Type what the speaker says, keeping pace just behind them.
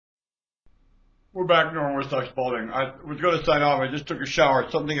We're back normal with Dr. Spalding. I was going to sign off. I just took a shower.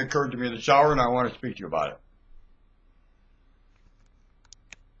 Something occurred to me in the shower, and I want to speak to you about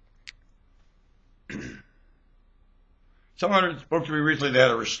it. Someone spoke to me recently. They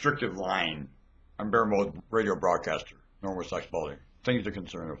had a restrictive line. I'm bare mode radio broadcaster, normal with Dr. Spalding. Things to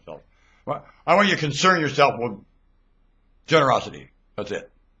concern yourself. Well, I want you to concern yourself with generosity. That's it.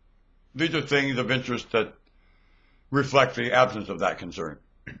 These are things of interest that reflect the absence of that concern.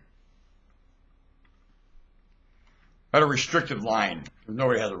 Had a restricted line.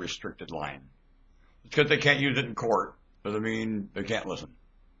 Nobody has a restricted line. It's because they can't use it in court. Doesn't mean they can't listen.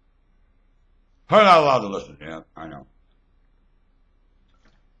 They're not allowed to listen. Yeah, I know.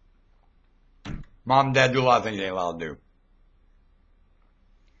 Mom and Dad do a lot of things they ain't allowed to do.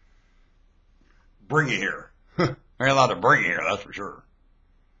 Bring you here. They ain't allowed to bring you here, that's for sure.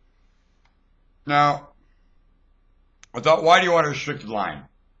 Now, I thought, why do you want a restricted line?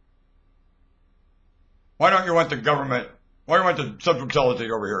 Why don't you want the government, why do you want the Central Intelligence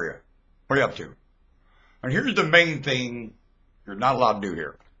to overhear you? What are you up to? And here's the main thing you're not allowed to do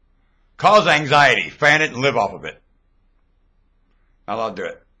here. Cause anxiety, fan it and live off of it. Not allowed to do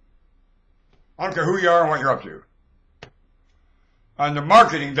it. I don't care who you are and what you're up to. And the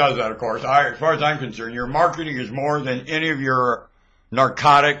marketing does that, of course. As far as I'm concerned, your marketing is more than any of your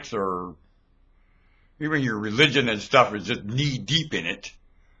narcotics or even your religion and stuff is just knee deep in it.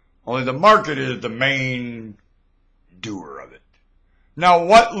 Only the market is the main doer of it. Now,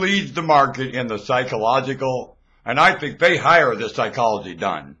 what leads the market in the psychological? And I think they hire this psychology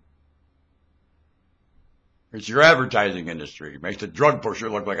done. It's your advertising industry. It makes the drug pusher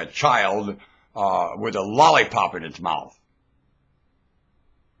look like a child with a lollipop in its mouth.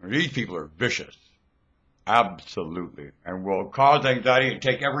 These people are vicious. Absolutely. And will cause anxiety and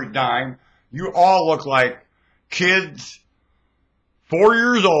take every dime. You all look like kids 4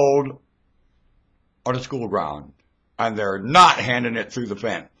 years old on a school ground, and they're not handing it through the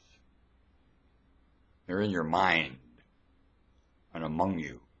fence. They're in your mind and among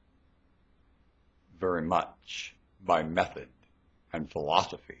you very much by method and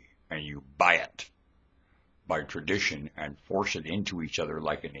philosophy, and you buy it by tradition and force it into each other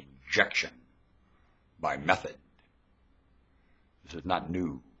like an injection by method. This is not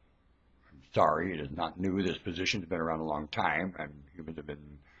new. Sorry, it is not new. This position has been around a long time, and humans have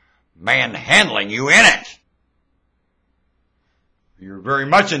been manhandling you in it. You're very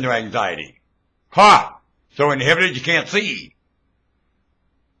much into anxiety. Ha! So inhibited you can't see.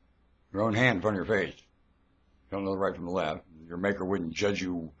 Your own hand in front of your face. You don't know the right from the left. Your maker wouldn't judge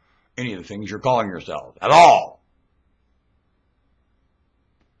you any of the things you're calling yourself at all.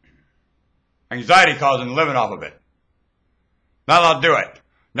 Anxiety causing living off of it. Not allowed to do it.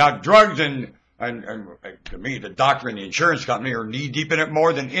 Now, drugs and to me, the doctor and the insurance company are knee-deep in it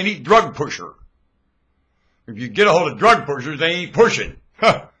more than any drug pusher. If you get a hold of drug pushers, they ain't pushing.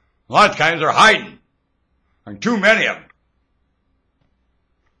 A lot of times they're hiding. And too many of them.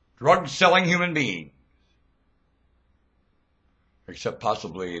 Drug-selling human beings. Except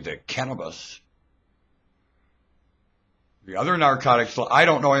possibly the cannabis. The other narcotics, I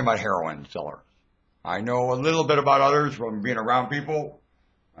don't know anything about heroin sellers. I know a little bit about others from being around people.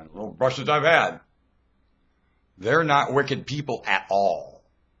 And little brushes I've had. They're not wicked people at all.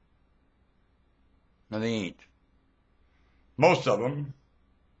 No, they ain't. Most of them,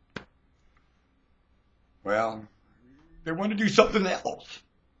 well, they want to do something else.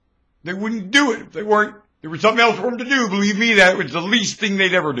 They wouldn't do it if there was something else for them to do. Believe me, that was the least thing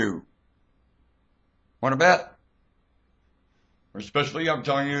they'd ever do. Want to bet? Especially, I'm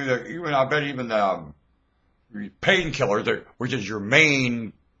telling you, that I bet even the painkillers, which is your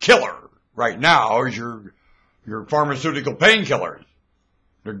main killer right now, is your pharmaceutical painkillers.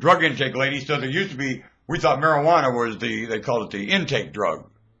 The drug intake lady said there used to be, we thought marijuana was they called it the intake drug.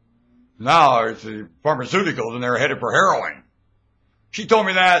 Now it's the pharmaceuticals and they're headed for heroin. She told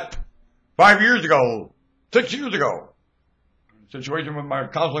me that 5 years ago, 6 years ago. Situation with my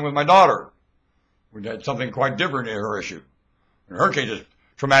counseling with my daughter. We had something quite different in her issue. In her case, it's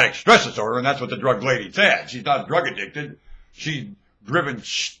traumatic stress disorder, and that's what the drug lady said. She's not drug addicted. She's driven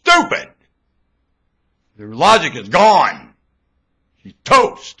stupid. Her logic is gone. She's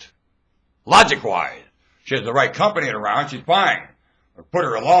toast. Logic-wise. She has the right company around, she's fine. But put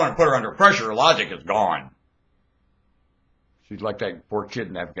her alone and put her under pressure, her logic is gone. She's like that poor kid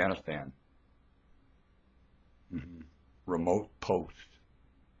in Afghanistan. Remote post.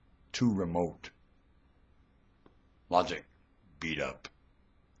 Too remote. Logic beat up.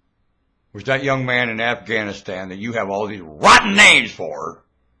 Was that young man in Afghanistan that you have all these rotten names for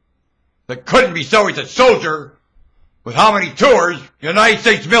that couldn't be so? He's a soldier with how many tours, United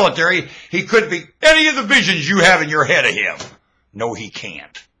States military, he could be any of the visions you have in your head of him. No, he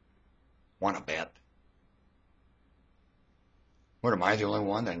can't. Want to bet? What, am I the only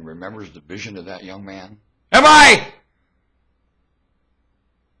one that remembers the vision of that young man? Am I?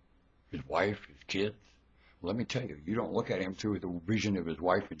 His wife, his kids. Let me tell you, you don't look at him through the vision of his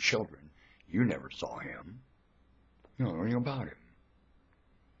wife and children. You never saw him. You don't know anything about him.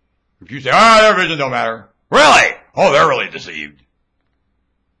 If you say, their vision don't matter. Really? Oh, they're really deceived.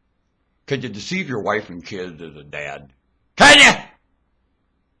 Can you deceive your wife and kids as a dad? Can you?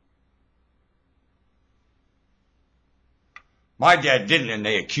 My dad didn't, and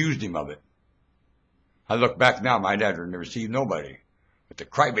they accused him of it. I look back now, my dad never deceived nobody. But the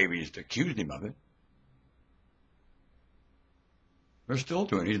crybabies accused him of it. They're still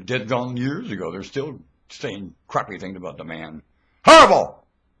doing it. He's dead gone years ago. They're still saying crappy things about the man. Horrible!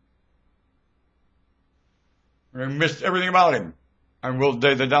 They missed everything about him. And will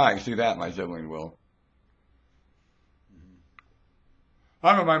they die. See that, my sibling will.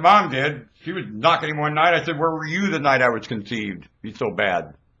 I know what my mom did. She was knocking him one night. I said, where were you the night I was conceived? He's so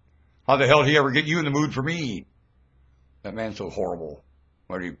bad. How the hell did he ever get you in the mood for me? That man's so horrible.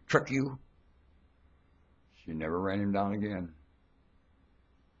 What, did he trick you? She never ran him down again.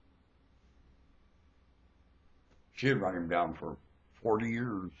 She had run him down for 40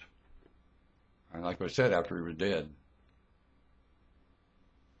 years. And like I said, after he was dead.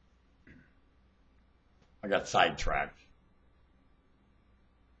 I got sidetracked.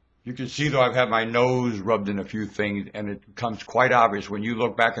 You can see, though, I've had my nose rubbed in a few things, and it becomes quite obvious when you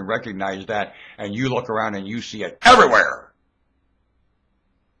look back and recognize that, and you look around and you see it everywhere.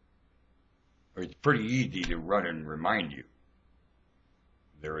 It's pretty easy to run and remind you.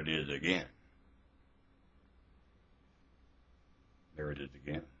 There it is again. There it is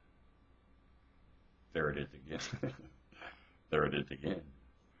again. There it is again. There it is again.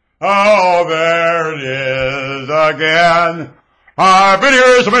 Oh, there it is again. I've been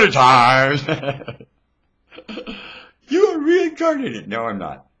here so many times. You are reincarnated. No, I'm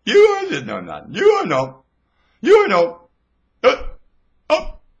not. You are. No, I'm not. You are no. You are no.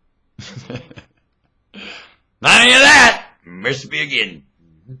 Oh. None of that. Miss me again.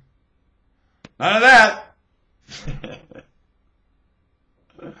 None of that.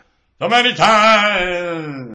 So many times.